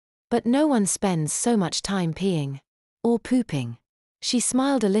But no one spends so much time peeing. Or pooping. She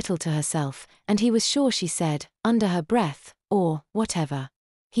smiled a little to herself, and he was sure she said, under her breath, or whatever.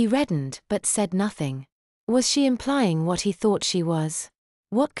 He reddened but said nothing. Was she implying what he thought she was?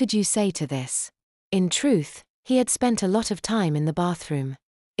 What could you say to this? In truth, he had spent a lot of time in the bathroom.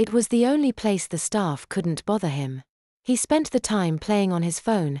 It was the only place the staff couldn't bother him. He spent the time playing on his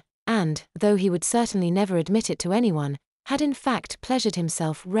phone, and, though he would certainly never admit it to anyone, had in fact pleasured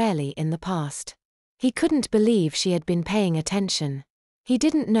himself rarely in the past. He couldn't believe she had been paying attention. He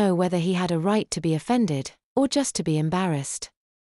didn't know whether he had a right to be offended, or just to be embarrassed.